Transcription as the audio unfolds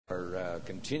We're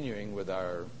continuing with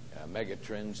our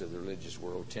megatrends of the religious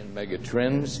world, 10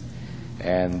 megatrends,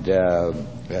 and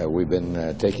we've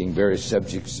been taking various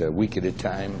subjects a week at a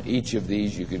time. Each of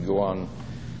these you could go on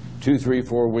 2, 3,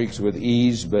 4 weeks with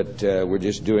ease, but we're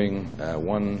just doing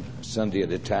one Sunday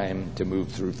at a time to move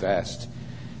through fast.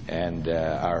 And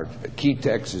our key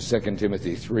text is 2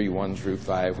 Timothy 3, 1 through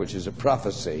 5, which is a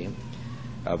prophecy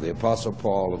of the Apostle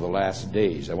Paul of the last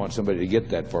days. I want somebody to get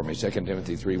that for me, 2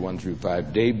 Timothy 3, 1 through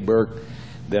 5. Dave Burke.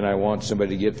 Then I want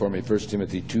somebody to get for me 1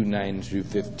 Timothy 2, 9 through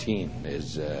 15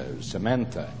 is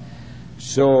Samantha.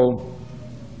 So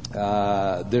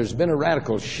there's been a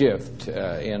radical shift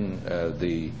in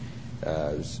the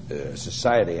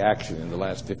society, actually, in the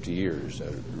last 50 years.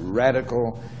 A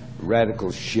radical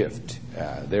shift.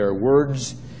 There are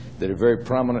words that are very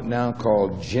prominent now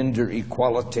called gender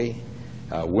equality,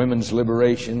 women's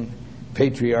liberation,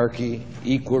 patriarchy,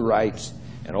 equal rights,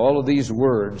 and all of these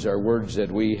words are words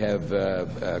that we have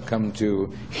come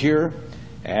to hear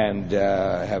and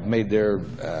have made their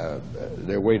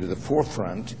way to the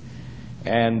forefront.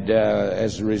 And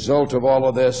as a result of all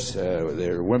of this,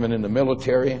 there are women in the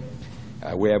military.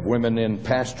 We have women in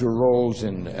pastoral roles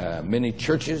in many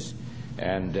churches,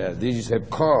 and these have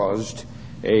caused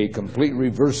a complete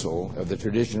reversal of the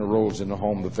traditional roles in the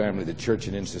home, the family, the church,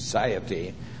 and in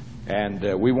society.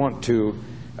 And we want to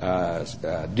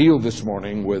deal this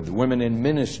morning with women in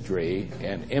ministry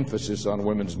and emphasis on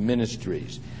women's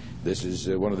ministries. This is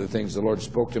one of the things the Lord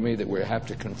spoke to me that we have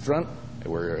to confront.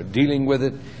 We're dealing with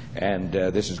it, and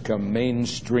this has come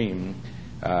mainstream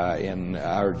in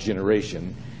our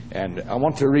generation. And I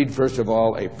want to read, first of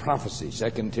all, a prophecy,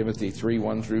 2 Timothy 3,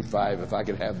 1 through 5, if I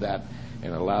could have that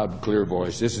in a loud, clear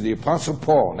voice. This is the Apostle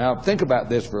Paul. Now, think about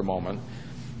this for a moment,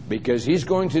 because he's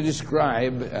going to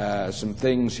describe some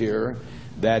things here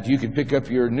that you could pick up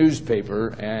your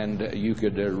newspaper and you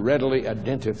could readily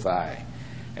identify.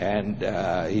 And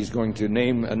he's going to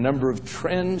name a number of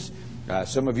trends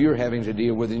some of you are having to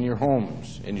deal with in your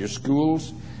homes, in your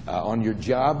schools, on your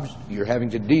jobs. You're having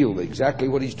to deal with exactly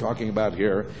what he's talking about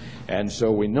here. And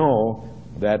so we know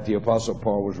that the Apostle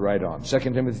Paul was right on. 2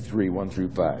 Timothy 3, 1 through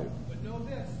 5. But know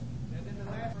this, that in the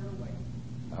last away.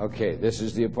 Okay, this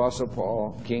is the Apostle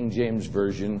Paul, King James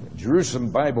Version.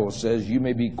 Jerusalem Bible says, you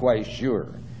may be quite sure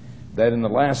that in the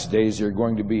last days there are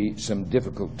going to be some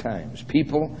difficult times.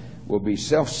 People will be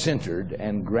self-centered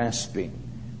and grasping,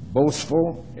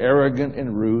 boastful, arrogant,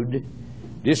 and rude,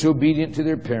 disobedient to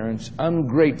their parents,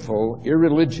 ungrateful,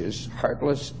 irreligious,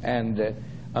 heartless, and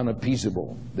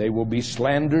unappeasable. They will be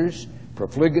slanderers,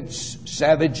 profligates,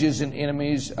 savages, and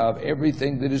enemies of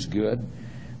everything that is good.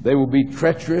 They will be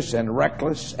treacherous and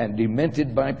reckless and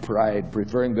demented by pride,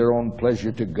 preferring their own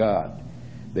pleasure to God.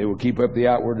 They will keep up the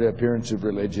outward appearance of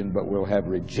religion, but will have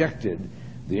rejected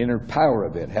the inner power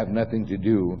of it, have nothing to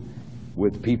do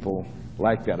with people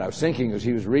like that. I was thinking as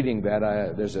he was reading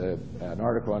that, there's an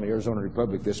article on the Arizona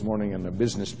Republic this morning on the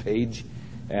business page,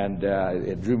 and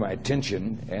it drew my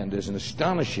attention, and there's an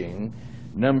astonishing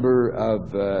number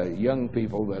of young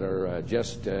people that are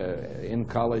just in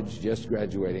college, just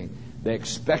graduating. They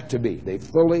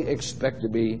fully expect to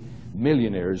be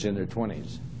millionaires in their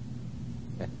 20s.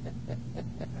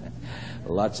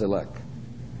 Lots of luck.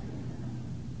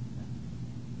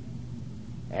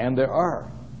 And there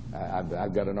are.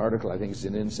 I've got an article, I think it's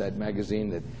in Inside Magazine,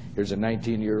 that here's a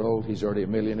 19-year-old, he's already a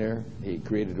millionaire, he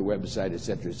created a website,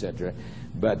 etc., etc.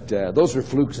 But those are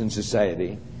flukes in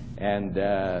society, and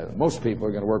most people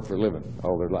are going to work for a living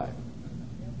all their life.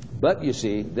 But you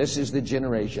see, this is the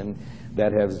generation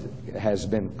that has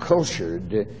been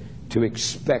cultured to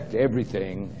expect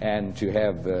everything and to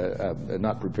have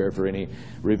not prepare for any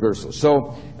reversal.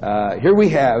 So here we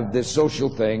have this social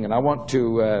thing, and I want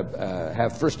to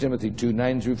have 1 Timothy 2,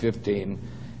 9 through 15,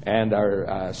 and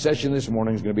our session this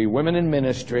morning is going to be Women in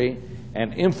Ministry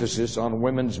and emphasis on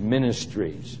women's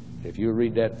ministries. If you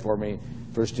read that for me,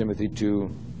 1 Timothy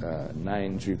 2,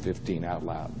 9 through 15 out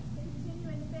loud.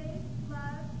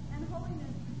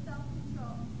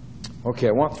 Okay,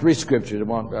 I want 3 scriptures. I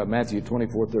want Matthew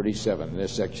 24:37 in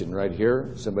this section right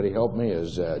here. Somebody help me,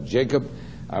 is Jacob.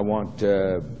 I want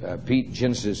Pete,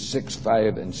 Genesis 6,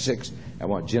 5, and 6. I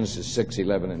want Genesis 6,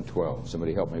 11, and 12.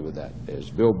 Somebody help me with that. Is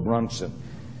Bill Brunson.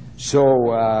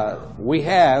 So we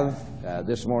have,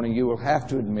 this morning, you will have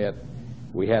to admit,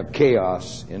 we have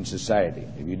chaos in society.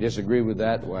 If you disagree with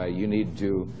that, why, you need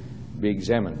to be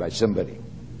examined by somebody.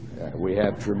 We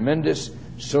have tremendous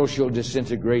social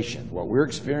disintegration. What we're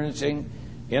experiencing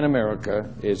in America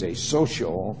is a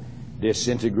social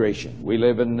disintegration. We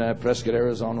live in Prescott,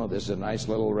 Arizona. This is a nice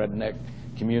little redneck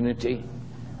community,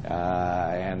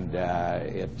 and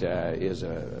it is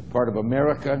a part of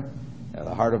America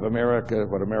the heart of America,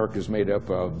 what America's made up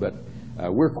of, but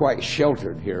we're quite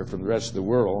sheltered here from the rest of the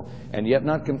world, and yet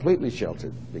not completely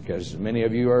sheltered, because many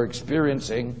of you are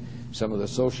experiencing some of the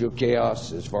social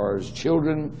chaos as far as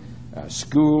children,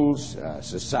 schools,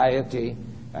 society,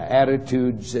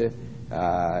 attitudes,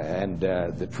 and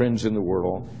the trends in the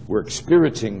world. We're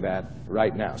experiencing that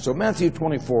right now. So Matthew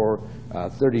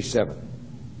 24:37.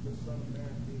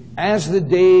 As the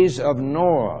days of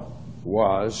Noah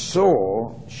was,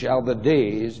 so shall the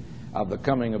days of the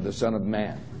coming of the Son of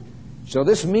Man. So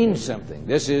this means something.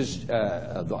 This is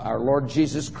our Lord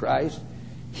Jesus Christ.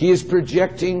 He is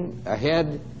projecting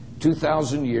ahead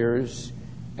 2,000 years,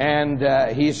 and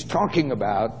he's talking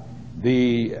about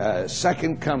the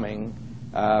second coming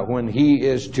when he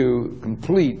is to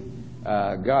complete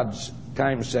God's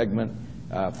time segment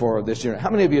for this year. How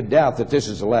many of you doubt that this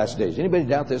is the last days? Anybody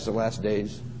doubt this is the last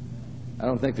days? I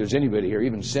don't think there's anybody here,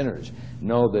 even sinners,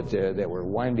 know that we're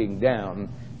winding down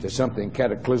to something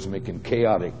cataclysmic and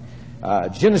chaotic.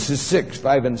 Genesis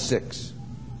 6:5 and 6.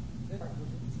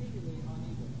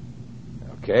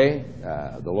 Okay,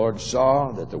 the Lord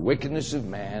saw that the wickedness of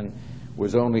man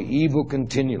was only evil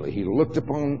continually. He looked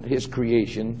upon his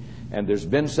creation, and there's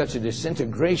been such a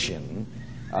disintegration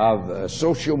of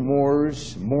social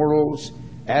morals,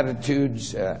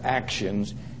 attitudes,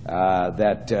 actions,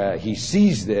 that he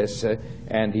sees this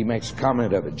and he makes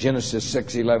comment of it. Genesis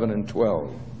 6:11 and 12.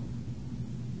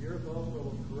 The earth also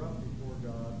was corrupt before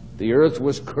God. The earth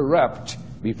was corrupt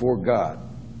before God.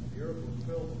 The earth was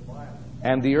filled with violence.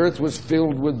 And the earth was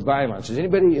filled with violence. Does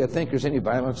anybody think there's any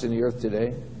violence in the earth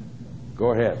today?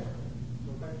 Go ahead.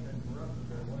 So flesh had corrupted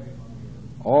their way on the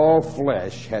earth. All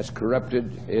flesh has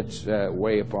corrupted its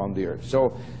way upon the earth.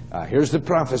 So here's the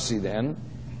prophecy then.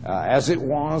 As it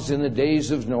was in the days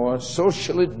of Noah, so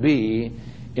shall it be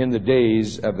in the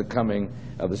days of the coming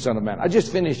of the Son of Man. I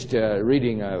just finished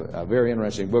reading a very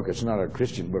interesting book. It's not a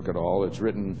Christian book at all. It's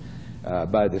written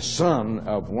by the son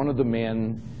of one of the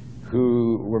men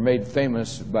who were made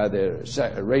famous by the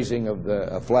raising of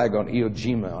the flag on Iwo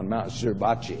Jima on Mount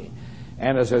Suribachi.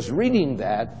 And as I was reading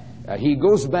that, he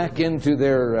goes back into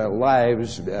their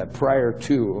lives prior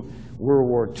to World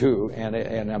War II,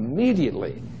 and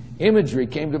immediately imagery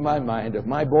came to my mind of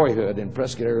my boyhood in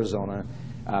Prescott, Arizona.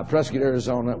 Prescott,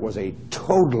 Arizona was a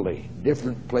totally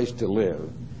different place to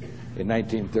live in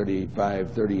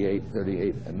 1935, 38,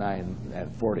 39,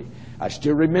 and 40. I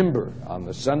still remember on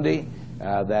the Sunday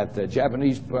that the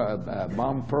Japanese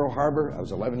bombed Pearl Harbor. I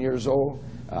was 11 years old.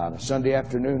 On a Sunday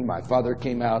afternoon, my father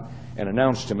came out and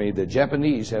announced to me the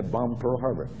Japanese have bombed Pearl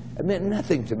Harbor. It meant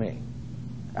nothing to me.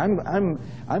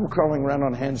 I'm crawling around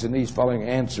on hands and knees following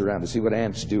ants around to see what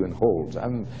ants do in holes.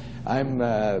 I'm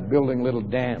building little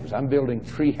dams. I'm building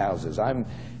tree houses. I'm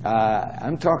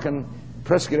talking.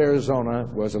 Prescott, Arizona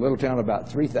was a little town of about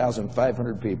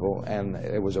 3,500 people, and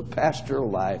it was a pastoral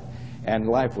life, and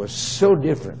life was so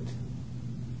different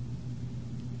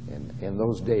in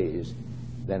those days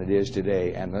than it is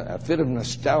today. And a fit of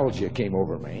nostalgia came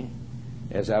over me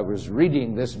as I was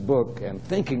reading this book and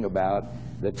thinking about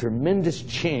the tremendous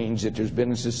change that there's been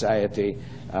in society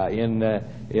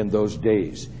in those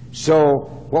days.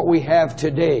 So what we have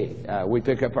today, we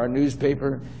pick up our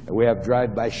newspaper, and we have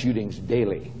drive-by shootings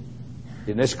daily.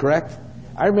 Isn't this correct?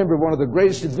 I remember one of the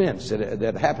greatest events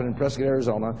that happened in Prescott,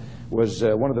 Arizona, was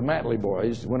one of the Matley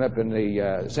boys went up in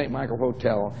the St. Michael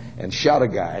Hotel and shot a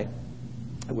guy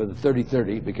with a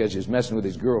 .30-30 because he was messing with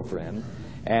his girlfriend.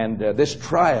 And this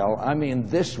trial, I mean,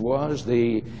 this was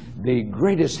the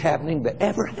greatest happening that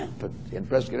ever happened in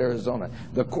Prescott, Arizona.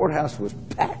 The courthouse was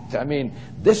packed. I mean,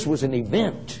 this was an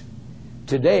event.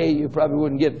 Today, you probably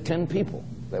wouldn't get 10 people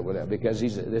that would have, because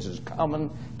this is common.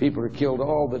 People are killed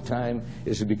all the time.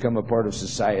 This has become a part of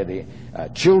society.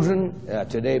 Children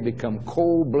today become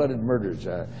cold-blooded murders.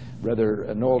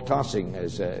 Brother Noel Tossing,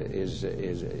 as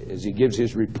he gives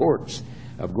his reports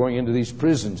of going into these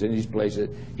prisons in these places,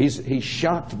 he's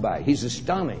shocked by it. He's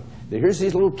astonished. Here's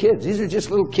these little kids. These are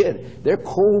just little kids. They're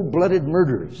cold-blooded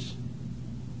murderers.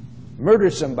 Murder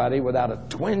somebody without a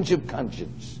twinge of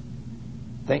conscience.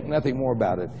 Think nothing more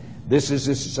about it. This is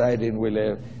the society in which we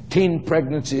live. Teen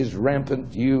pregnancy is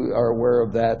rampant. You are aware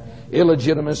of that.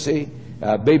 Illegitimacy,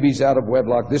 babies out of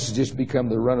wedlock. This has just become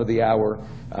the run of the hour,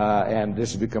 and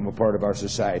this has become a part of our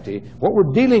society. What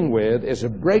we're dealing with is a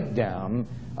breakdown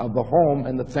of the home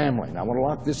and the family. And I want to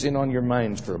lock this in on your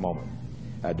minds for a moment.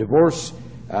 Divorce,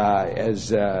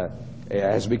 as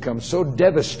has become so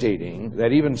devastating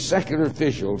that even secular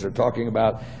officials are talking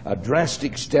about a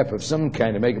drastic step of some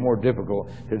kind to make it more difficult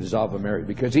to dissolve a marriage,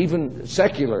 because even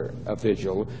secular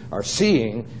officials are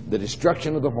seeing the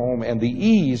destruction of the home and the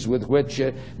ease with which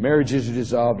marriages are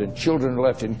dissolved and children are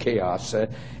left in chaos.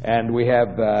 And we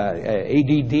have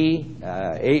ADD,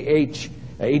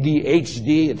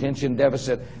 ADHD, attention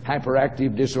deficit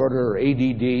hyperactive disorder, or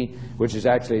ADD, which is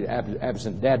actually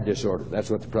absent dad disorder. That's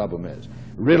what the problem is.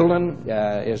 Ritalin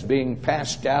is being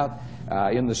passed out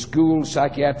in the school.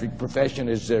 Psychiatric profession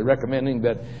is recommending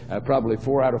that probably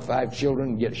 4 out of 5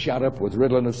 children get shot up with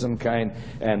Ritalin of some kind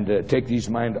and take these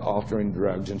mind-altering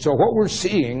drugs. And so what we're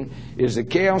seeing is the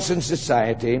chaos in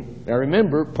society. Now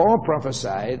remember, Paul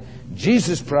prophesied,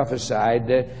 Jesus prophesied,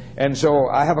 and so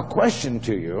I have a question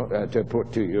to you, to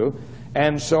put to you.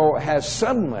 And so has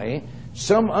suddenly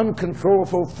some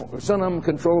uncontrollable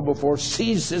force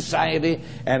seized society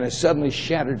and has suddenly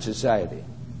shattered society?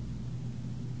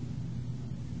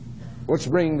 What's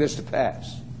bringing this to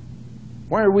pass?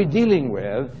 Why are we dealing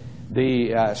with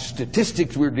the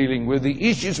statistics we're dealing with, the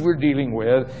issues we're dealing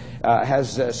with,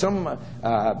 has some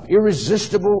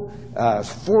irresistible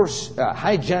force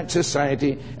hijack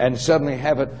society and suddenly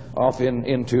have it off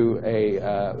into a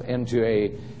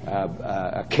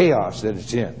chaos that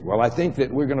it's in? Well, I think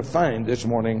that we're going to find this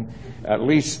morning at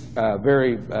least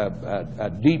very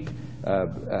deep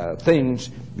things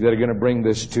that are going to bring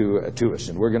this to us,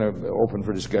 and we're going to open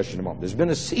for discussion in a moment. There's been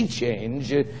a sea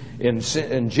change in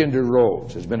gender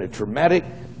roles. There's been a traumatic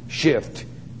shift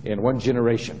in one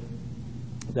generation.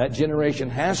 That generation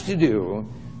has to do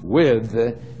with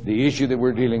the issue that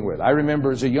we're dealing with. I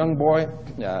remember as a young boy,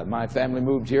 my family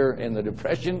moved here in the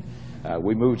Depression.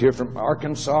 We moved here from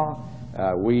Arkansas.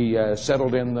 We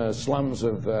settled in the slums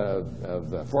of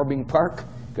Forbing Park,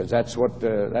 because that's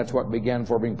what began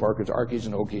Forbing Park, as Arkies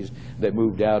and Okies that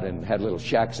moved out and had little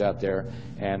shacks out there,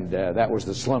 and that was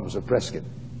the slums of Prescott,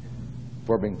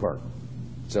 Forbing Park.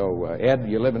 So Ed,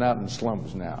 you're living out in the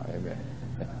slums now. Amen.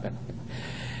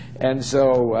 And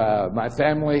so my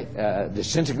family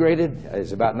disintegrated.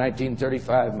 It's about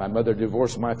 1935. My mother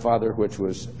divorced my father, which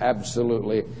was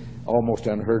absolutely almost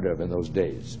unheard of in those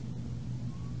days.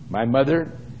 My mother,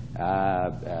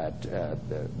 my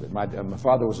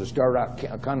father was a star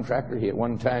route contractor. He at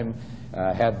one time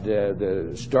had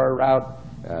the star route,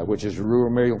 which is a rural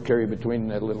mail carry between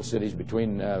little cities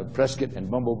between Prescott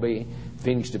and Bumblebee,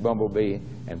 Phoenix to Bumblebee,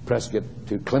 and Prescott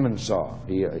to Clemenceau.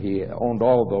 He owned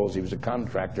all of those. He was a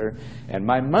contractor. And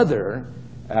my mother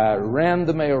ran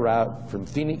the mail route from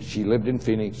Phoenix. She lived in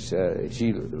Phoenix.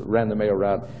 She ran the mail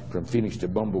route from Phoenix to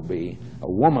Bumblebee. A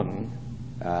woman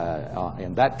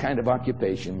in that kind of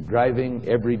occupation, driving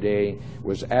every day,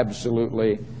 was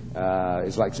absolutely,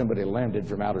 it's like somebody landed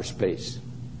from outer space.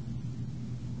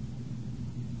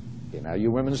 Now,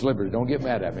 you women's liberty, don't get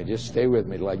mad at me. Just stay with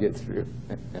me till I get through.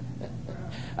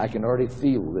 I can already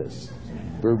feel this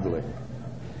brutally.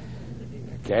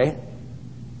 Okay?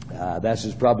 This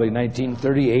is probably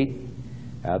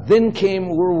 1938. Then came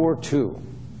World War II.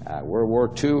 World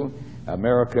War II,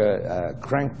 America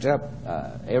cranked up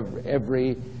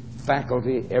every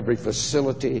faculty, every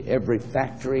facility, every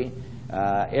factory,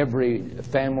 every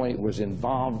family was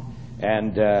involved,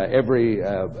 and every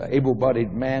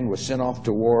able-bodied man was sent off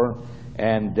to war.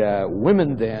 And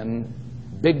women then,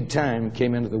 big time,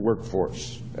 came into the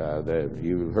workforce.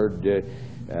 You heard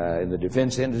in the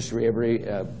defense industry, every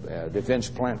defense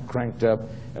plant cranked up.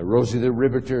 Rosie the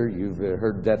Riveter, you've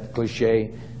heard that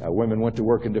cliche. Women went to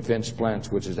work in defense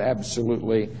plants, which is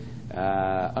absolutely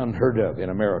unheard of in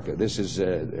America. This is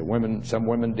women. Some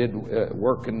women did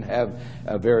work and have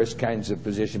various kinds of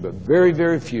positions, but very,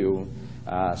 very few.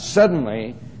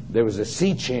 Suddenly, there was a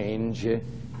sea change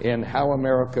in how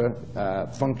America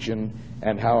functioned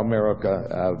and how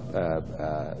America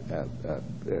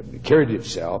carried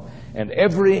itself. And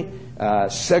every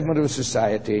segment of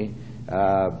society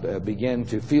began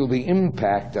to feel the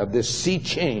impact of this sea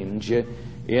change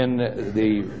in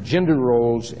the gender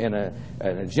roles in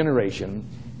a generation.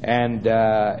 And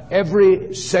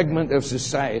every segment of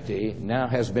society now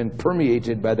has been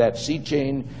permeated by that sea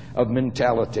change of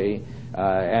mentality.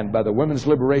 And by the women's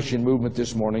liberation movement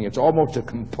this morning, it's almost a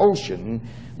compulsion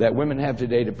that women have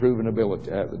today to prove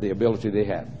the ability they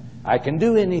have. I can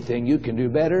do anything, you can do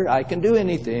better. I can do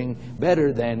anything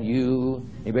better than you.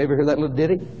 Anybody ever heard that little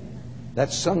ditty?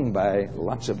 That's sung by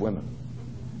lots of women.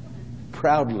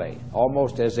 Proudly,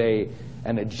 almost as an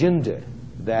agenda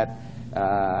that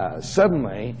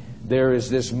suddenly there is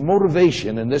this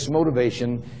motivation, and this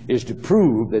motivation is to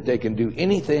prove that they can do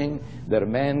anything that a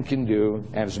man can do,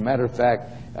 and as a matter of fact,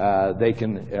 they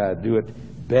can do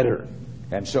it better.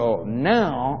 And so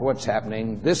now what's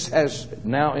happening, this has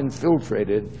now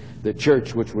infiltrated the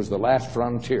church, which was the last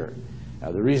frontier.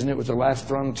 The reason it was the last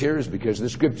frontier is because of the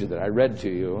scripture that I read to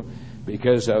you,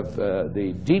 because of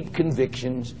the deep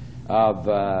convictions of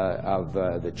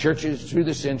the churches through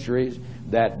the centuries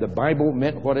that the Bible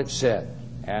meant what it said,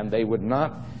 and they would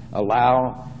not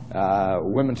allow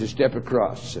women to step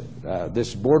across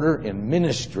this border in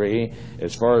ministry,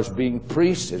 as far as being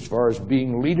priests, as far as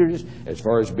being leaders, as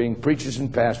far as being preachers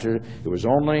and pastors. It was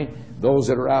only those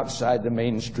that are outside the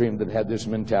mainstream that had this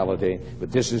mentality,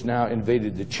 but this has now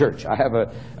invaded the church. I have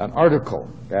an article,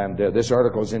 and this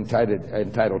article is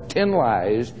entitled 10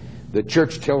 Lies the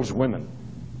Church Tells Women.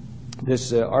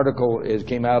 This article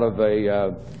came out of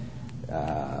a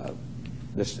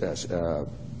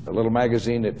little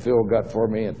magazine that Phil got for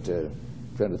me.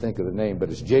 Trying to think of the name, but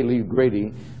it's J. Lee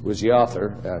Grady was the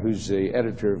author, who's the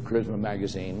editor of Charisma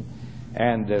magazine,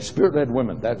 and Spirit-Led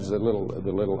Women. That was the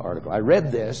little article. I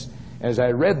read this. As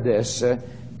I read this,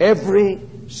 every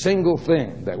single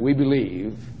thing that we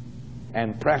believe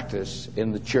and practice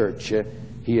in the church,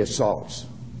 he assaults.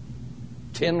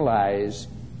 10 lies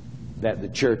that the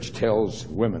church tells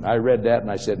women. I read that and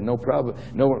I said, no problem.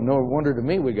 No wonder to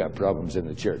me we got problems in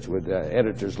the church with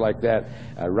editors like that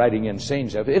writing insane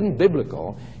stuff. It isn't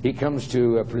biblical. He comes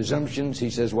to presumptions.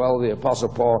 He says, well, the Apostle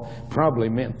Paul probably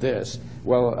meant this.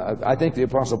 Well, I think the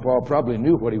Apostle Paul probably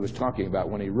knew what he was talking about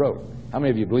when he wrote. How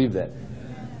many of you believe that?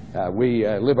 We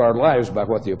live our lives by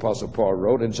what the Apostle Paul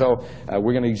wrote, and so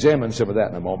we're going to examine some of that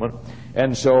in a moment.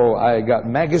 And so I got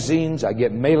magazines, I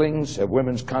get mailings of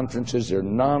women's conferences. They're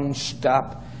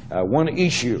non-stop. One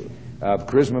issue of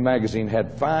Charisma magazine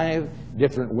had 5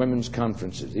 different women's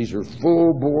conferences. These are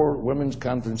full-bore women's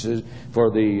conferences for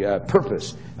the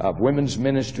purpose of women's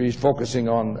ministries, focusing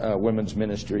on women's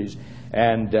ministries.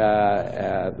 And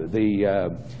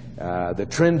the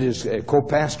trend is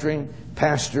co-pastoring,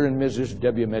 Pastor and Mrs.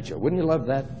 W. Mitchell. Wouldn't you love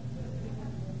that?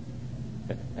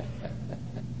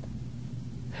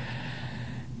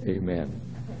 Amen.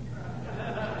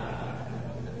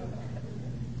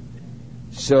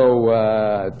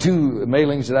 So 2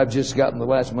 mailings that I've just gotten the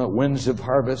last month: Winds of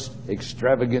Harvest,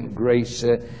 Extravagant Grace,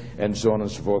 and so on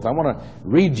and so forth. I want to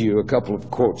read you a couple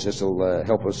of quotes. This will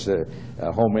help us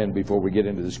home in before we get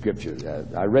into the scripture.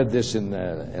 I read this in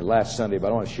last Sunday, but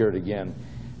I want to share it again.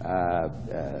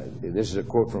 This is a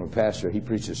quote from a pastor. He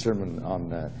preached a sermon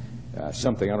on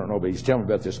something, I don't know, but he's telling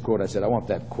me about this quote. I said, I want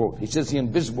that quote. He says, the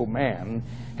invisible man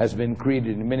has been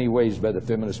created in many ways by the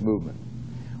feminist movement.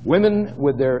 Women,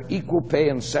 with their equal pay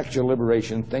and sexual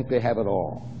liberation, think they have it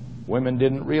all. Women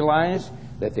didn't realize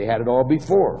that they had it all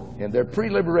before. In their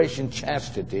pre-liberation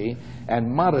chastity and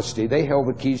modesty, they held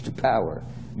the keys to power.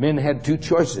 Men had 2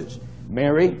 choices: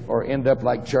 marry or end up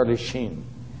like Charlie Sheen.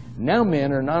 Now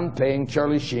men are non-paying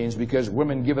Charlie Sheens because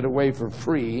women give it away for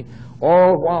free,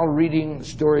 all while reading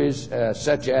stories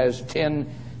such as 10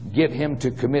 Get Him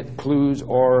to Commit Clues,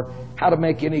 or How to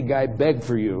Make Any Guy Beg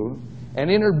for You. And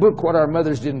in her book, What Our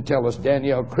Mothers Didn't Tell Us,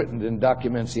 Danielle Crittenden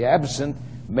documents the absent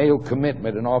male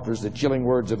commitment and offers the chilling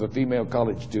words of a female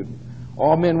college student.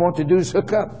 All men want to do is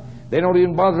hook up. They don't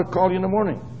even bother to call you in the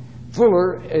morning.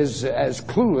 Fuller is as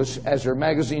clueless as her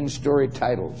magazine story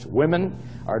titles. Women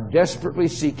are desperately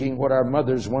seeking what our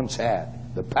mothers once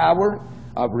had: the power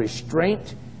of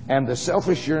restraint and the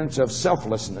self-assurance of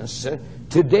selflessness.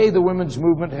 Today, the women's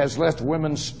movement has left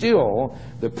women still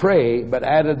the prey, but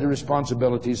added the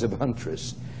responsibilities of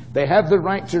huntress. They have the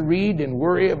right to read and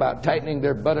worry about tightening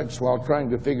their buttocks while trying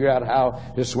to figure out how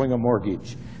to swing a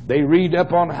mortgage. They read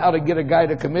up on how to get a guy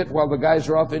to commit while the guys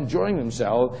are off enjoying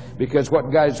themselves, because what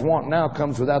guys want now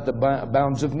comes without the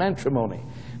bounds of matrimony.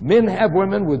 Men have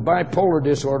women with bipolar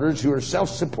disorders who are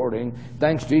self-supporting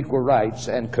thanks to equal rights,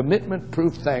 and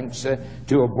commitment-proof thanks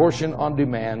to abortion on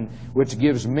demand, which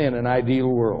gives men an ideal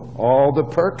world. All the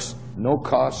perks, no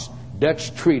costs,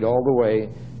 Dutch treat all the way.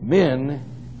 Men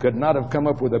could not have come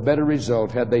up with a better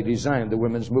result had they designed the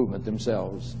women's movement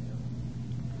themselves.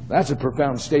 That's a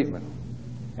profound statement,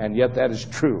 and yet that is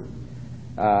true.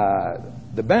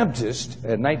 The Baptist,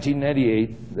 in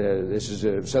 1998, this is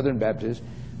a Southern Baptist,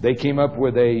 they came up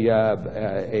with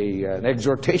an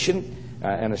exhortation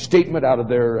and a statement out of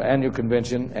their annual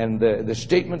convention, and the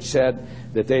statement said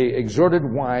that they exhorted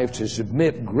wives to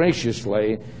submit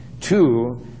graciously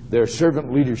to their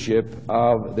servant leadership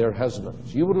of their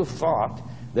husbands. You would have thought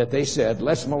that they said,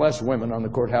 let's molest women on the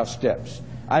courthouse steps.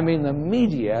 I mean, the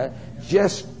media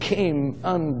just came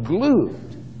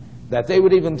unglued that they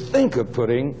would even think of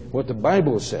putting what the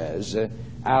Bible says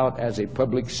out as a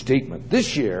public statement.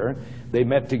 This year, they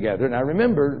met together. Now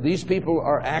remember, these people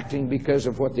are acting because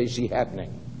of what they see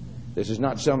happening. This is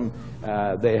not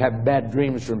they have bad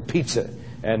dreams from pizza.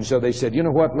 And so they said, you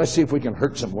know what, let's see if we can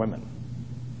hurt some women.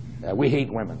 We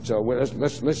hate women, so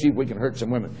let's see if we can hurt some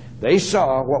women. They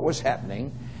saw what was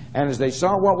happening, and as they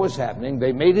saw what was happening,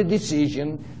 they made a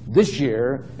decision this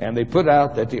year, and they put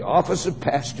out that the office of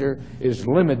pastor is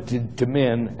limited to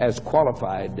men as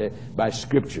qualified by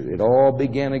Scripture. It all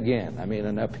began again. I mean,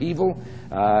 an upheaval,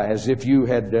 as if you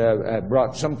had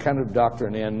brought some kind of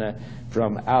doctrine in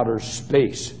from outer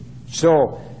space.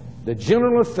 So, the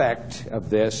general effect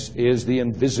of this is the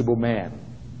invisible man.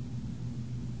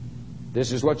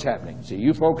 This is what's happening. See,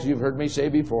 you folks, you've heard me say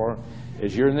before,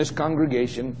 as you're in this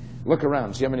congregation, look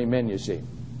around, see how many men you see.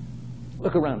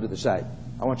 Look around to the side.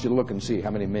 I want you to look and see how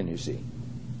many men you see.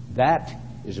 That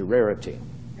is a rarity.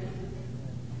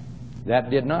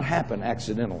 That did not happen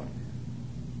accidentally.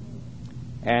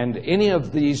 And any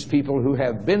of these people who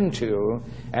have been to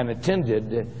and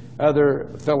attended other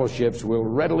fellowships will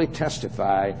readily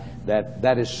testify that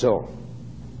that is so.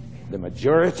 The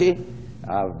majority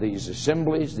of these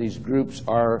assemblies, these groups,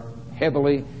 are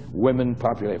heavily women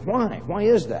populated. Why? Why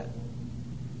is that?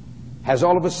 Has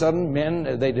all of a sudden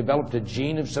men, they developed a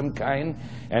gene of some kind?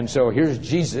 And so here's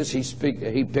Jesus.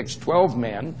 He picks 12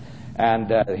 men, and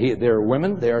they're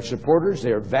women, they are supporters,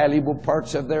 they are valuable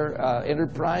parts of their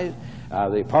enterprise.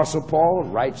 The Apostle Paul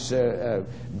writes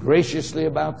graciously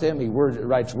about them. He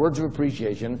writes words of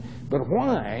appreciation. But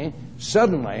why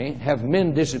suddenly have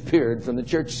men disappeared from the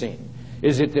church scene?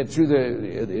 Is it that through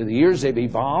the years they've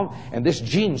evolved, and this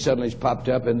gene suddenly has popped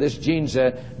up, and this gene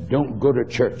said, don't go to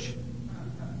church?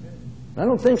 I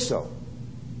don't think so.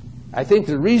 I think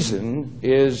the reason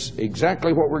is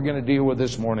exactly what we're going to deal with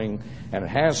this morning, and it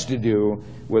has to do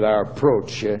with our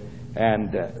approach.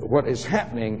 And what is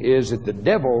happening is that the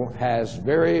devil has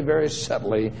very, very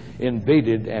subtly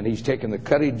invaded, and he's taken the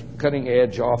cutting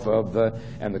edge off of,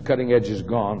 and the cutting edge is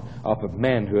gone off of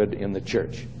manhood in the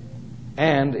church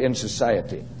and in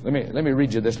society. Let me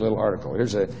read you this little article.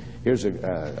 Here's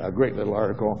a great little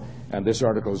article, and this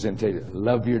article is entitled,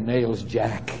 "Love Your Nails,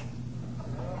 Jack."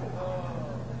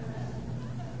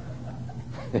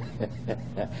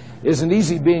 Isn't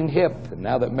easy being hip.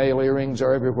 Now that male earrings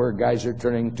are everywhere, guys are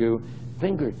turning to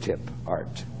fingertip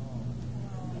art.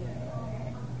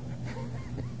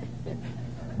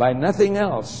 By nothing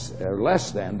else or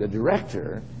less than the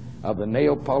director of the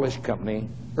nail polish company,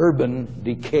 Urban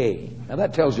Decay. Now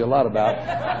that tells you a lot about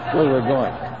where we're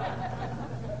going.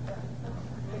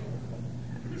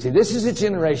 See, this is a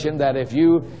generation that if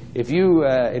you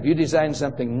design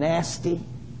something nasty,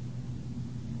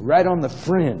 right on the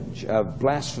fringe of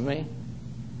blasphemy,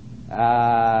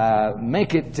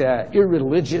 make it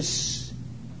irreligious,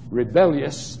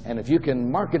 rebellious, and if you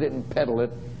can market it and peddle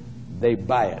it, they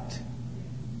buy it.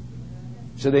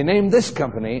 So they named this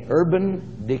company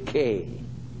Urban Decay.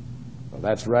 Well,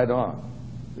 that's right on.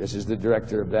 This is the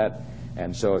director of that.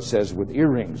 And so it says, with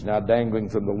earrings now dangling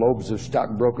from the lobes of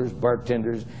stockbrokers,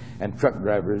 bartenders, and truck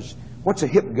drivers, what's a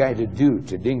hip guy to do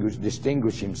to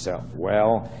distinguish himself?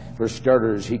 Well, for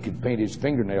starters, he could paint his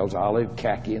fingernails olive,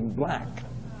 khaki, and black.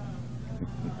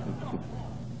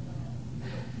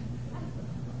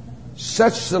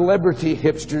 Such celebrity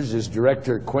hipsters as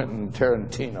director Quentin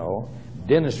Tarantino,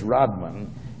 Dennis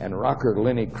Rodman, and rocker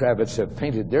Lenny Kravitz have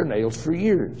painted their nails for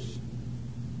years.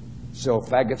 So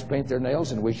faggots paint their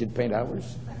nails and we should paint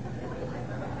ours?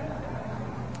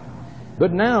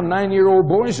 But now 9-year-old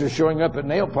boys are showing up at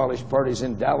nail polish parties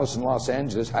in Dallas and Los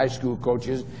Angeles. High school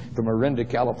coaches from Orinda,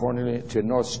 California to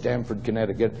North Stamford,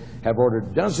 Connecticut have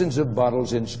ordered dozens of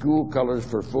bottles in school colors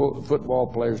for football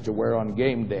players to wear on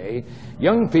game day.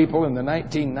 Young people in the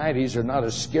 1990s are not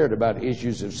as scared about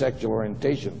issues of sexual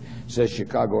orientation, says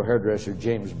Chicago hairdresser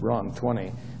James Braun,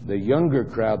 20. The younger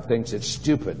crowd thinks it's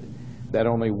stupid that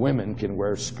only women can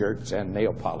wear skirts and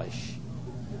nail polish.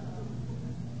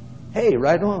 Hey,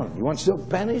 right on. You want silk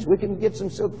panties? We can get some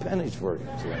silk panties for you.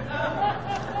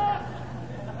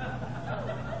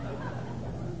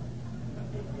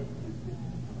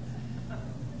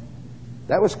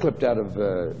 That was clipped out of,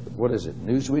 what is it,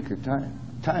 Newsweek or Time?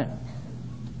 Time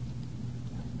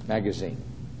magazine.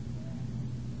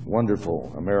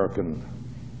 Wonderful American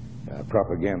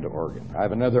propaganda organ. I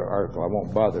have another article. I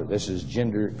won't bother. This is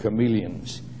Gender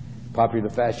Chameleons. Popular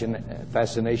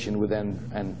fascination with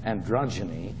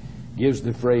androgyny gives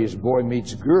the phrase boy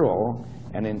meets girl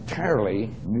an entirely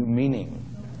new meaning.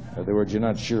 In other words, you're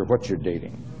not sure what you're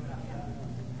dating.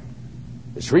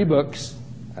 There's 3 books.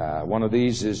 One of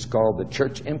these is called The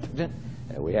Church Impotent.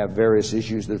 We have various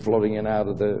issues that are floating in out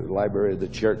of the library of the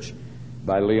church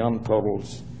by Leon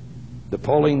Podles. The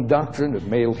Pauline Doctrine of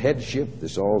Male Headship.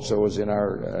 This also is in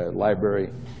our library.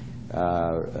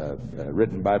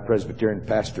 written by a Presbyterian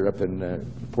pastor up in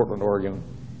Portland, Oregon.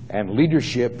 And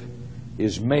Leadership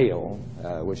is Male,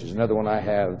 which is another one I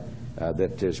have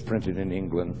that is printed in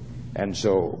England. And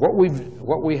so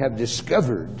what we have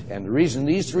discovered, and the reason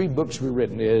these 3 books were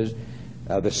written is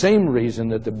the same reason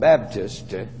that the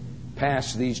Baptists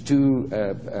passed these 2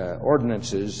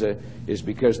 ordinances is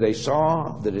because they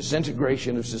saw the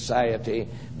disintegration of society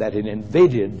that had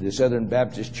invaded the Southern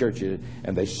Baptist churches,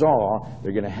 and they saw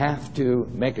they're going to have to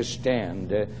make a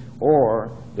stand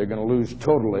or they're going to lose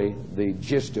totally the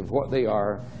gist of what they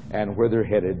are and where they're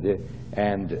headed,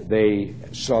 and they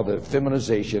saw the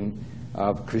feminization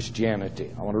of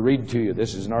Christianity. I want to read to you.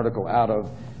 This is an article out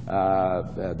of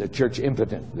the Church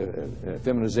Impotent, the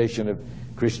feminization of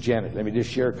Christianity. Let me just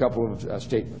share a couple of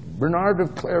statements. Bernard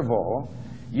of Clairvaux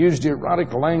used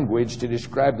erotic language to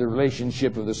describe the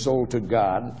relationship of the soul to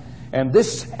God, and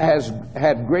this has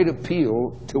had great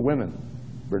appeal to women.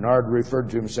 Bernard referred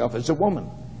to himself as a woman.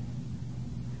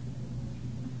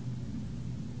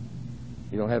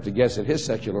 You don't have to guess at his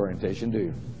sexual orientation, do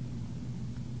you?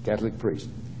 Catholic priest.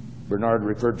 Bernard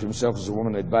referred to himself as a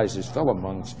woman and advised his fellow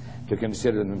monks to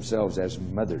consider themselves as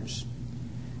mothers.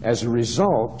 As a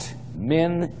result,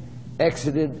 men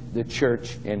exited the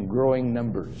church in growing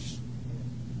numbers.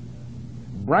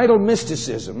 Bridal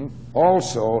mysticism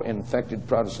also infected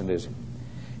Protestantism,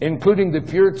 including the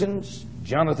Puritans.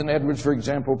 Jonathan Edwards, for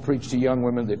example, preached to young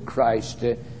women that Christ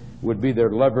would be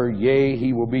their lover. Yea,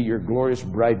 he will be your glorious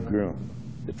bridegroom.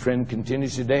 The trend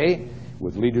continues today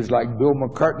with leaders like Bill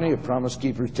McCartney of Promise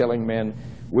Keepers telling men,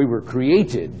 we were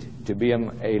created to be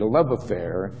in a love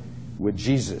affair with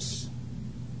Jesus.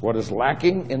 What is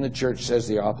lacking in the church, says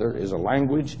the author, is a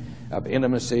language of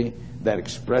intimacy that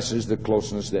expresses the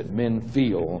closeness that men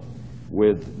feel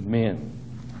with men.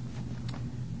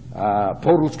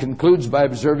 Podles concludes by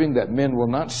observing that men will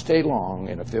not stay long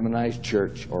in a feminized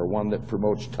church or one that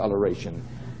promotes toleration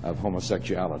of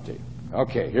homosexuality.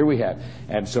 Okay, here we have.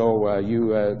 And so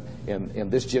in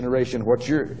this generation, what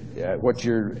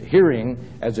you're hearing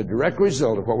as a direct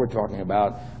result of what we're talking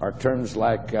about are terms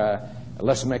like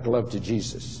let's make love to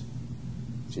Jesus.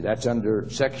 See, that's under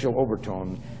sexual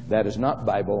overtone. That is not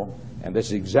Bible, and this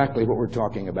is exactly what we're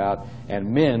talking about.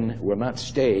 And men will not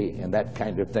stay in that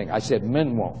kind of thing. I said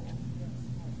men won't.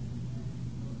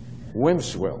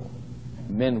 Wimps will.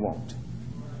 Men won't.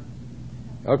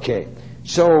 Okay.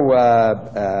 So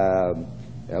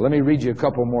let me read you a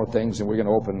couple more things, and we're going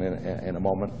to open in a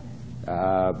moment.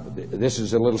 This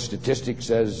is a little statistic.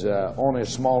 Says only a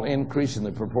small increase in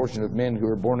the proportion of men who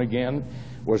are born again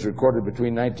was recorded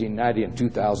between 1990 and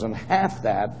 2000. Half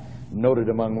that noted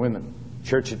among women.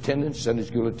 Church attendance, Sunday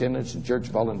school attendance, and church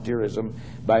volunteerism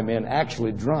by men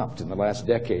actually dropped in the last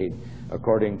decade,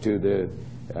 according to the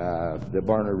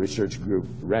Barna Research Group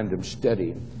random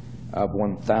study of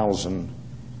 1,000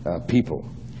 people.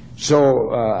 So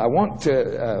I want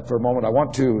to, for a moment, I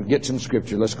want to get some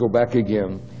scripture. Let's go back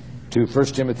again to 1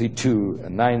 Timothy 2,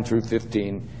 9 through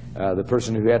 15. The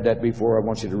person who had that before, I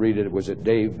want you to read it. Was it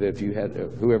Dave, if you had,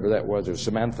 whoever that was, or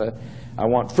Samantha? I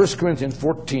want 1 Corinthians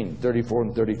 14, 34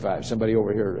 and 35. Somebody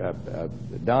over here,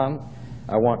 Don.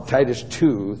 I want Titus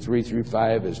 2, 3 through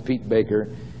 5 as Pete Baker.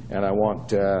 And I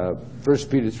want 1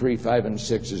 Peter 3, 5 and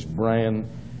 6 as Brian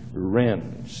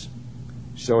Renz.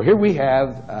 So here we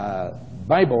have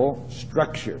Bible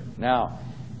structure. Now,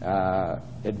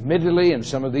 admittedly, in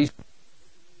some of these,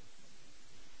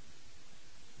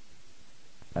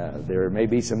 there may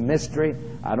be some mystery.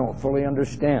 I don't fully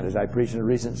understand, as I preached in a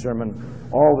recent sermon,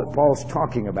 all that Paul's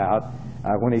talking about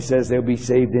when he says they'll be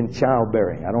saved in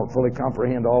childbearing. I don't fully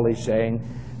comprehend all he's saying.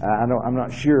 I'm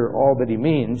not sure all that he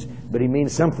means, but he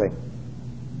means something.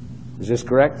 Is this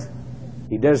correct?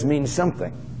 He does mean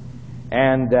something.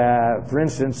 And, for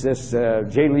instance, this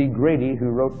J. Lee Grady, who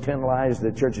wrote 10 Lies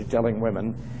the Church is Telling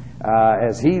Women,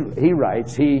 as he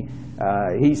writes, he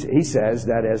says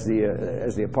that as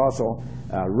the apostle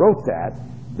wrote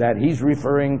that he's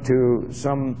referring to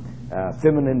some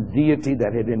feminine deity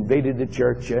that had invaded the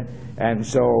church, and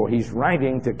so he's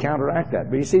writing to counteract that.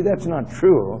 But you see, that's not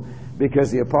true,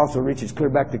 because the apostle reaches clear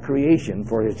back to creation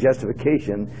for his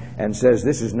justification and says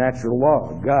this is natural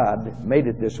law. God made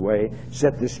it this way,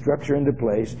 set this structure into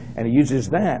place, and he uses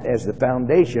that as the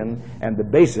foundation and the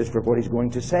basis for what he's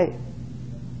going to say.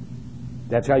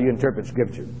 That's how you interpret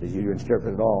Scripture. As you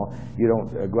interpret it all, you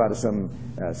don't go out of some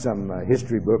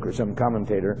history book or some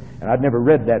commentator. And I'd never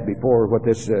read that before, what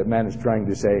this man is trying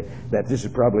to say, that this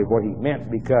is probably what he meant,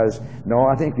 because, no,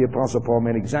 I think the Apostle Paul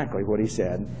meant exactly what he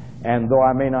said. And though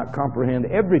I may not comprehend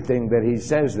everything that he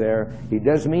says there, he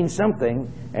does mean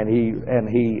something, and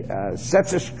he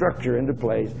sets a structure into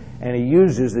place, and he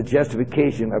uses the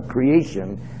justification of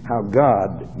creation, how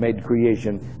God made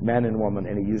creation, man and woman,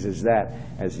 and he uses that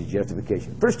as his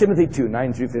justification. 1 Timothy 2,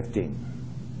 9 through 15.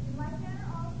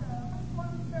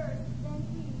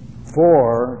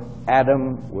 For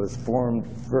Adam was formed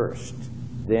first,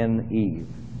 then Eve.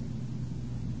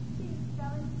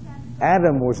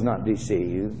 Adam was not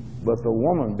deceived, but the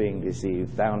woman being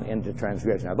deceived found into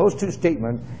transgression. Now, those two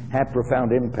statements have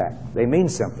profound impact. They mean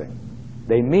something.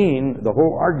 They mean the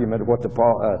whole argument of what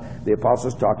the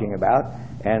Apostle's talking about.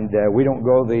 And we don't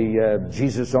go the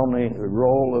Jesus-only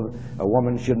role of a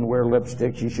woman shouldn't wear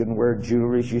lipstick, she shouldn't wear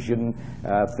jewelry, she shouldn't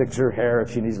fix her hair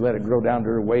if she needs to let it grow down to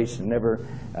her waist and never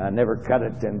cut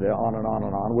it, and on and on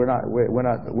and on.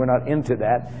 We're not into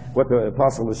that. What the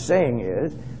Apostle is saying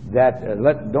is that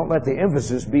don't let the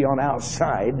emphasis be on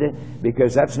outside,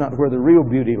 because that's not where the real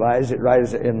beauty lies. It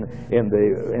lies in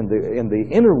the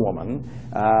inner woman,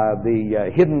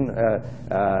 the hidden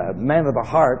man of the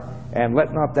heart, and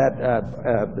let not that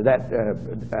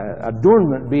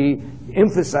adornment be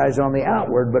emphasized on the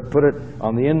outward, but put it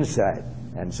on the inside.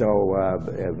 And so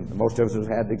most of us have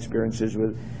had experiences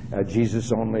with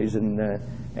Jesus-onlys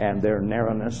and their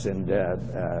narrowness. And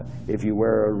if you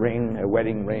wear a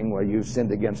wedding ring, well, you've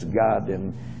sinned against God.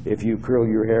 And if you curl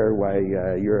your hair, why,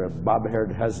 you're a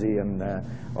bob-haired hussy, and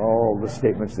all the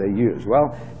statements they use.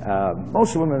 Well,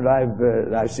 most women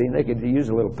that I've seen, they could use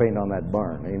a little paint on that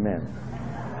barn. Amen.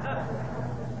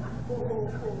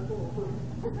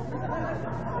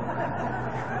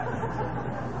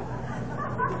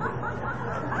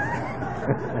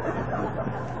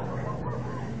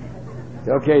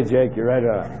 Okay, Jake, you're right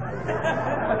on.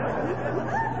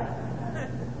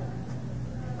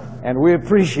 And we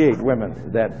appreciate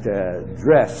women that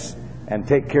dress and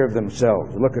take care of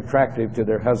themselves, look attractive to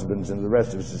their husbands and the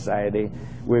rest of society.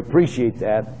 We appreciate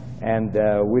that, and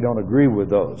we don't agree with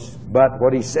those. But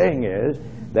what he's saying is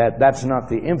that that's not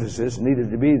the emphasis, needed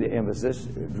to be the emphasis.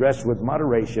 Dress with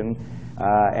moderation,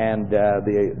 and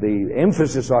the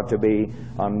emphasis ought to be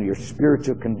on your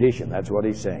spiritual condition. That's what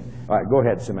he's saying. All right, go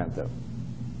ahead, Samantha.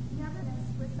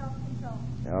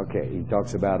 Okay, he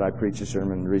talks about, I preached a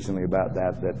sermon recently about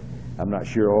that I'm not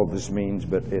sure all this means,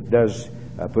 but it does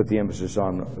put the emphasis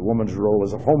on a woman's role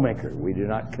as a homemaker. We do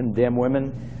not condemn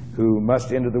women who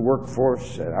must enter the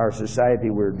workforce. In our society,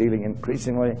 we're dealing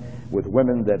increasingly with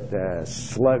women that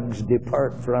slugs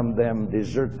depart from them,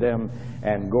 desert them,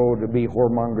 and go to be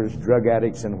whoremongers, drug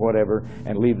addicts, and whatever,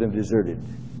 and leave them deserted.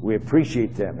 We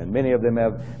appreciate them, and many of them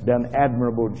have done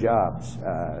admirable jobs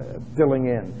filling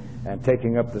in and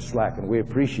taking up the slack, and we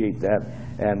appreciate that.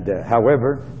 And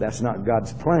however, that's not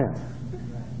God's plan.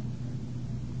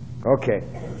 Okay,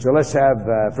 so let's have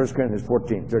 1 Corinthians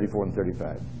 14, 34 and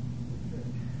 35.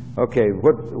 Okay,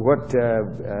 what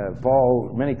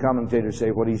Paul, many commentators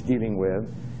say what he's dealing with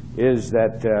is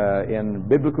that in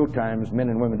biblical times, men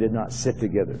and women did not sit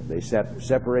together. They sat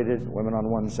separated, women on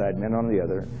one side, men on the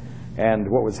other.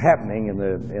 And what was happening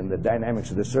in the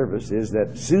dynamics of the service is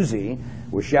that Susie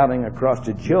was shouting across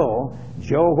to Joe,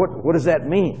 what does that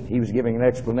mean? He was giving an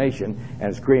explanation, and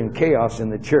it's creating chaos in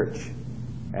the church.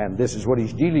 And this is what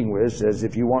he's dealing with, says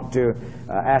if you want to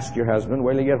ask your husband,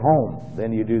 wait till you get home,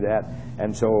 then you do that.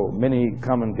 And so many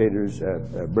commentators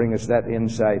bring us that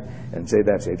insight and say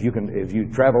that's it. If you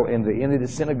travel into any of the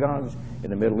synagogues in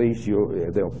the Middle East,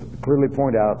 they'll clearly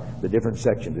point out the different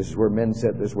sections. This is where men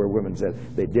sat, this is where women sat.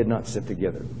 They did not sit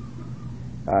together.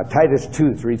 Titus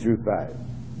 2, 3 through 5.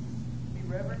 Be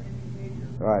reverent in behavior.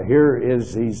 All right, here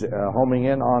is, he's homing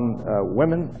in on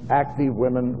women, active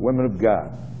women, women of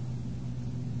God.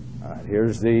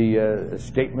 Here's the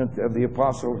statement of the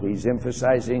apostle. He's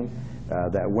emphasizing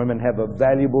that women have a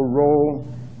valuable role.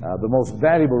 The most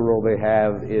valuable role they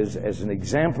have is as an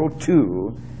example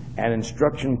to and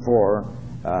instruction for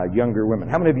younger women.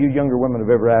 How many of you younger women have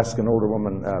ever asked an older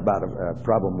woman about a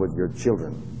problem with your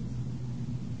children?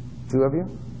 2 of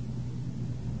you?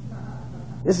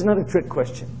 This is not a trick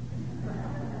question.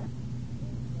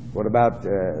 What about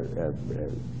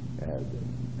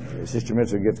Sister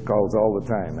Mitchell gets calls all the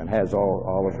time and has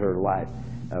all of her life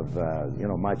of,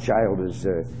 my child is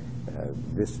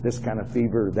this kind of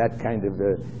fever, that kind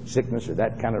of sickness, or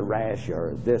that kind of rash,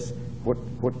 or this. What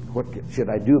should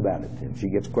I do about it? And she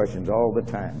gets questions all the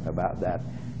time about that.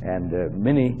 And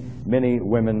many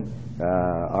women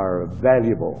are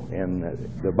valuable in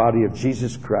the body of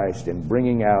Jesus Christ in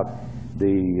bringing out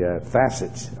the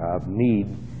facets of need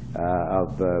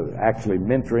of actually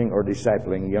mentoring or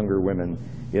discipling younger women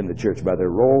in the church by their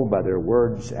role, by their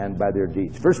words, and by their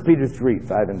deeds. 1 Peter 3,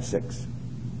 5 and 6.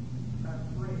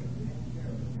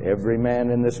 Every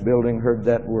man in this building heard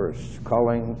that verse,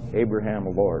 calling Abraham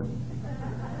Lord.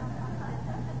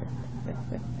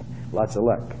 Lots of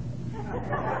luck.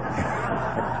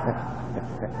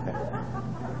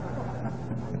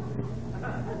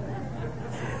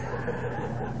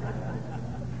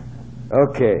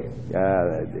 Okay,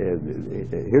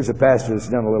 here's a pastor that's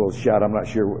done a little shot. I'm not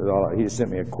sure. He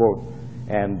sent me a quote,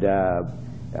 and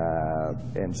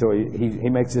so he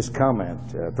makes this comment.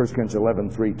 1 Corinthians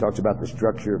 11:3 talks about the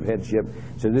structure of headship.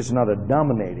 So this is not a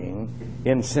dominating,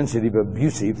 insensitive,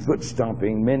 abusive,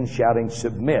 foot-stomping, men shouting,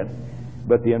 submit,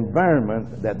 but the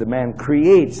environment that the man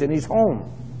creates in his home.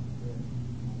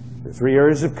 The 3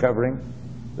 areas of covering.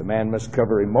 The man must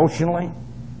cover emotionally.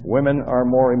 Women are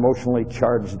more emotionally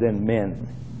charged than men.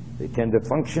 They tend to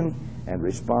function and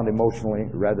respond emotionally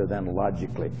rather than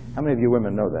logically. How many of you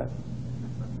women know that?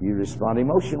 You respond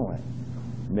emotionally.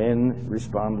 Men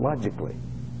respond logically.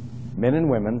 Men and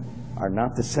women are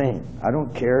not the same. I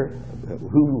don't care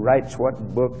who writes what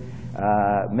book.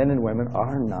 Men and women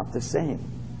are not the same.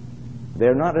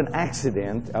 They're not an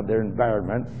accident of their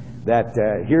environment that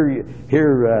here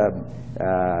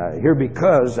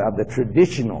because of the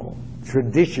traditional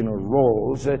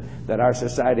roles that our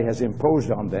society has imposed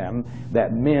on them,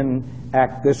 that men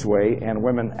act this way and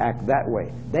women act that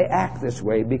way. They act this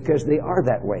way because they are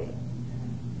that way.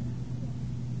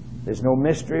 There's no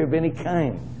mystery of any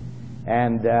kind.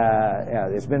 And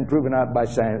it's been proven out by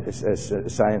society,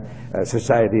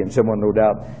 and someone no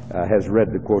doubt has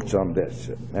read the quotes on this.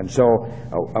 And so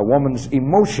a woman's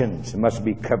emotions must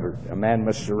be covered. A man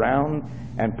must surround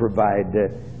and provide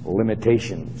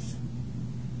limitations.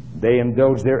 They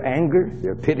indulge their anger,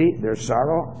 their pity, their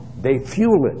sorrow. They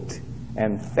fuel it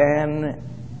and fan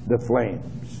the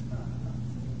flames.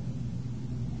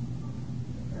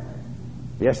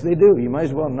 Yes, they do. You might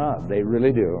as well not. They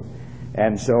really do.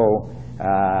 And so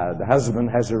the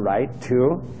husband has a right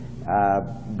to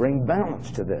bring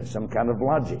balance to this, some kind of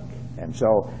logic. And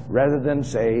so rather than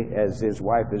say, as his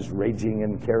wife is raging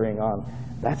and carrying on,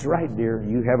 "That's right, dear,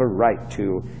 you have a right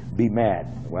to be mad."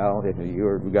 Well,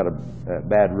 you've got a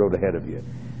bad road ahead of you.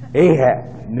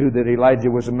 Ahab knew that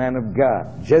Elijah was a man of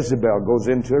God. Jezebel goes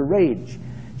into a rage.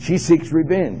 She seeks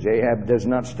revenge. Ahab does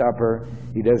not stop her.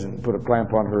 He doesn't put a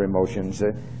clamp on her emotions.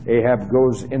 Ahab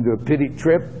goes into a pity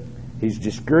trip. He's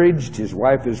discouraged. His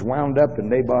wife is wound up, and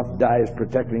Naboth dies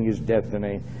protecting his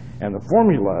destiny. And the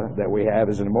formula that we have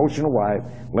is an emotional wife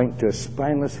linked to a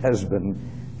spineless husband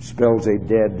spells a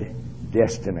dead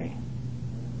destiny.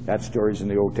 That story's in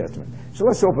the Old Testament. So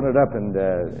let's open it up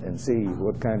and see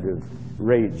what kind of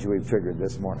rage we've triggered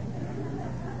this morning.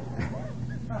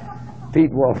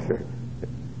 Pete Walter.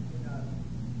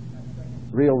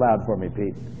 Real loud for me,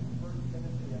 Pete.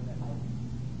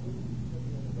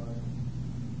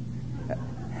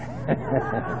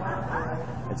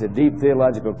 It's a deep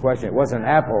theological question. It wasn't an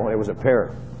apple, it was a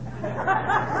pear.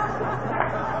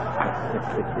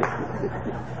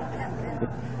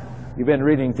 You've been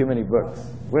reading too many books.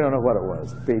 We don't know what it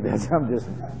was, Pete.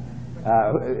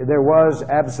 There was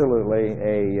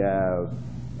absolutely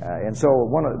and so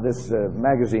one of this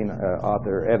magazine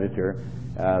author, editor,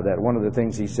 that one of the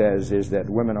things he says is that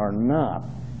women are not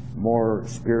more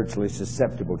spiritually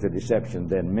susceptible to deception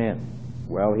than men.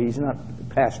 Well, he's not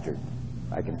pastored,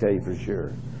 I can tell you for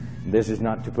sure. This is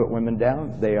not to put women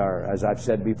down. They are, as I've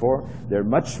said before, they're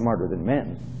much smarter than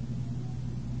men.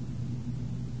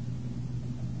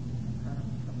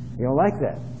 You don't like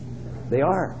that? They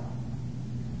are.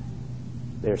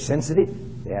 They're sensitive.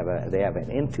 They have an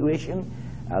intuition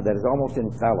that is almost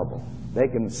infallible. They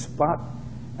can spot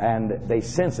and they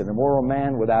sense an immoral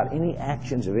man without any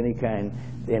actions of any kind.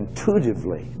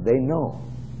 Intuitively, they know.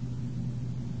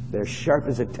 They're sharp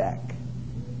as a tack.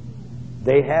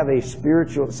 They have a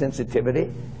spiritual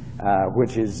sensitivity,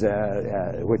 which is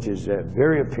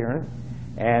very apparent,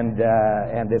 and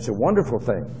it's a wonderful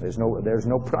thing. There's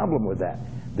no problem with that.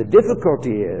 The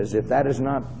difficulty is if that is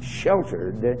not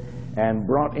sheltered and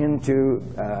brought into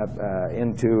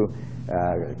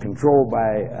control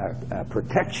by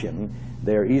protection,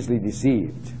 they're easily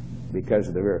deceived because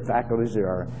of the very faculties there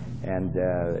are. And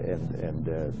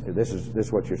this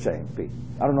is what you're saying, Pete.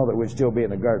 I don't know that we'd still be in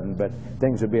the garden, but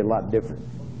things would be a lot different.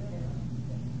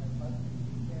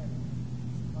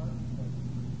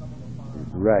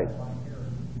 Right.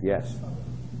 Yes.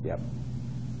 Yep.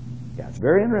 Yeah, it's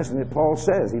very interesting that Paul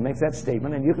says, he makes that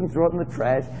statement, and you can throw it in the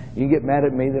trash. You can get mad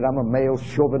at me that I'm a male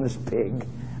chauvinist pig.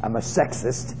 I'm a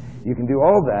sexist. You can do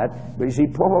all that. But you see,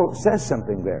 Paul says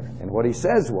something there. And what he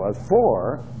says was,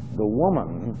 for the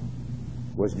woman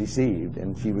was deceived,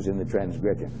 and she was in the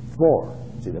transgression. For.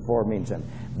 See, the for means something.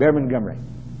 Bear Montgomery.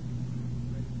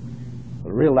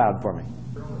 Real loud for me.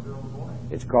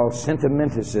 It's called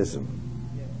sentimentalism.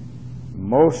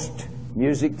 Most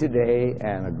music today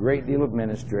and a great deal of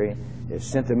ministry is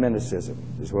sentimentalism,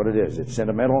 is what it is. It's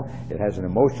sentimental, it has an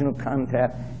emotional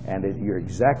content, and you're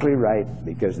exactly right,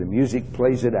 because the music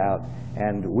plays it out,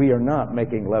 and we are not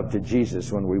making love to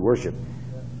Jesus when we worship.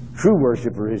 True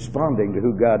worship is responding to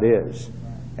who God is.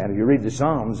 And if you read the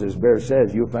Psalms, as Bear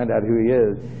says, you'll find out who He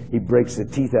is. He breaks the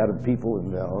teeth out of people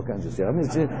and all kinds of stuff. I mean,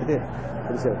 do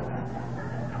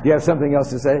you have something else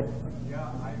to say? Yeah,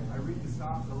 I read the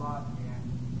Psalms a lot, and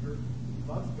he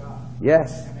loves God.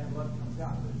 Yes. And that love comes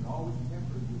out, but it's always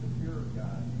tempered with the fear of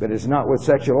God. But it's not with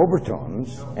sexual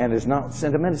overtones, and it's not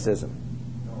sentimentalism.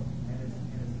 No, and it's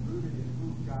rooted in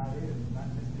who God is, not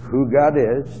necessarily Who God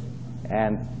is,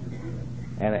 and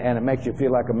it makes you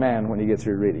feel like a man when you get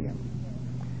through reading it.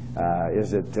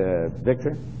 Is it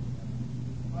Victor?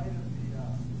 Part of the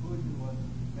conclusion was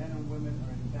men and women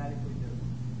are emphatically different.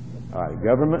 All right,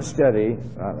 government study,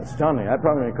 stunning. That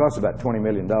probably only cost about $20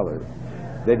 million.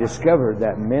 They discovered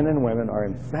that men and women are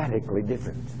emphatically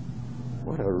different.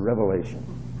 What a revelation.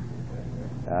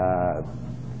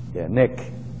 Yeah, Nick.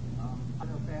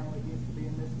 Family used to be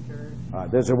in this church.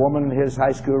 There's a woman in his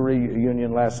high school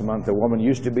reunion last month. A woman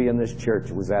used to be in this church,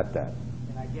 was at that.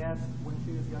 And I guess when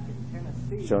she was young in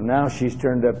Tennessee, So now she's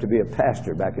turned up to be a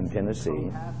pastor back in Tennessee,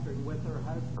 co-pastoring with her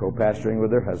husband. co-pastoring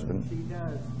with her husband. She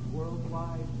does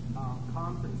worldwide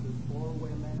conferences for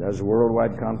women. Does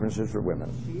worldwide conferences for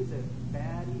women. She's as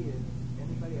batty as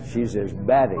anybody I've She's ever as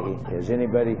batty as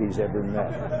anybody he's ever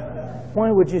met.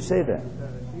 Why would you say that?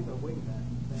 she's a wingman.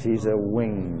 She's a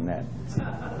wingnut.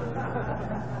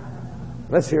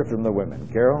 Let's hear from the women.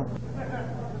 Carol?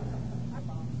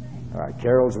 All right,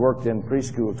 Carol's worked in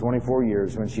preschool 24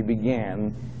 years. When she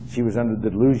began, she was under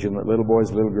the delusion that little boys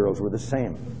and little girls were the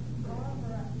same.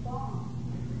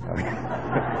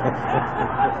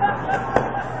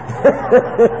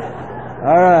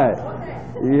 All right.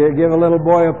 You give a little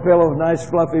boy a pillow, a nice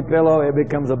fluffy pillow, it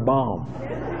becomes a bomb.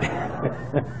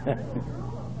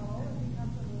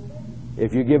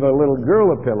 If you give a little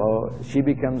girl a pillow, she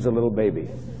becomes a little baby.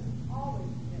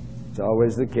 It's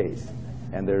always the case.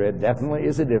 And there definitely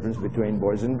is a difference between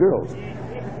boys and girls.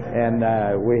 And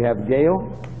we have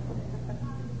Gail.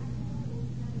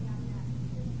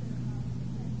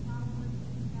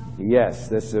 Yes,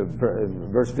 this is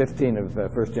verse 15 of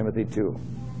 1 Timothy 2.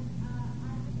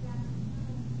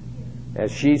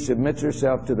 As she submits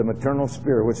herself to the maternal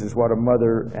spirit, which is what a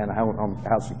mother and a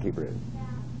housekeeper is.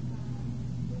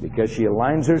 Because she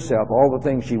aligns herself, all the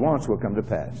things she wants will come to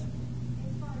pass.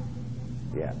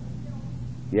 Yeah.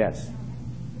 Yes.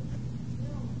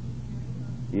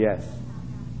 Yes.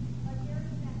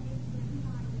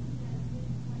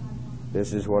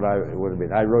 This is what I would have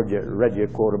been. I read you a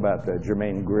quote about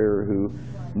Jermaine Greer, who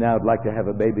now would like to have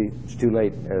a baby. It's too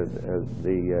late.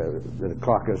 The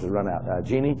clock has run out.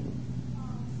 Jeannie?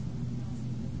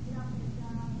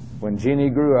 When Jeannie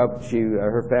grew up,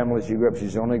 her family, she grew up,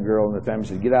 she's the only girl in the family,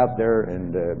 said, get out there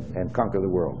and conquer the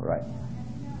world, right?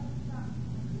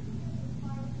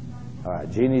 All right,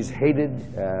 Jeannie's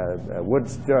hated,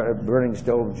 burning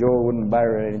stove. Joel wouldn't buy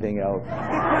her anything else.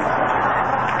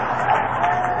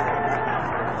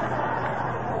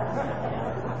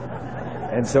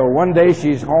 And so one day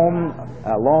she's home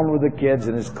alone with the kids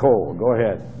and it's cold. Go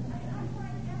ahead.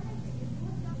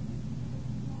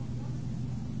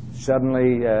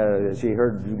 Suddenly she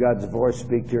heard God's voice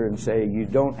speak to her and say, you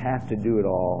don't have to do it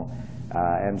all.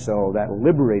 And so that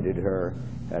liberated her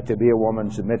to be a woman,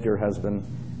 submit to her husband.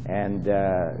 And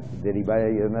did he buy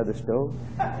you another stove?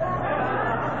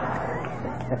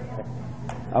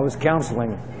 I was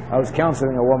counseling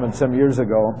a woman some years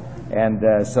ago, and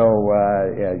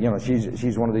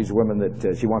she's one of these women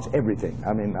that she wants everything.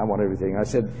 I mean, I want everything. I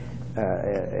said,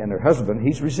 and her husband,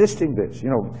 he's resisting this.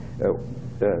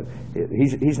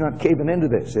 He's not caving into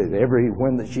this. Every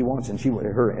whim that she wants, and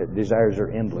her desires are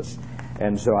endless.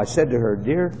 And so I said to her,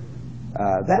 dear,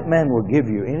 that man will give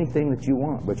you anything that you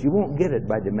want, but you won't get it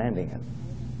by demanding it.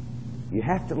 You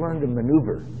have to learn to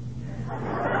maneuver.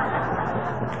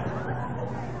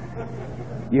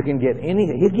 You can get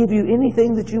anything. He'll give you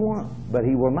anything that you want, but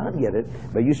he will not get it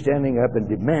by you standing up and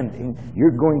demanding,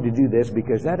 you're going to do this,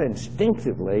 because that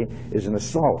instinctively is an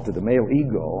assault to the male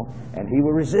ego, and he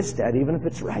will resist that even if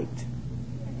it's right.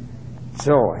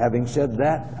 So, having said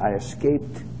that, I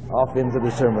escaped off into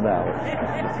the sermon hour.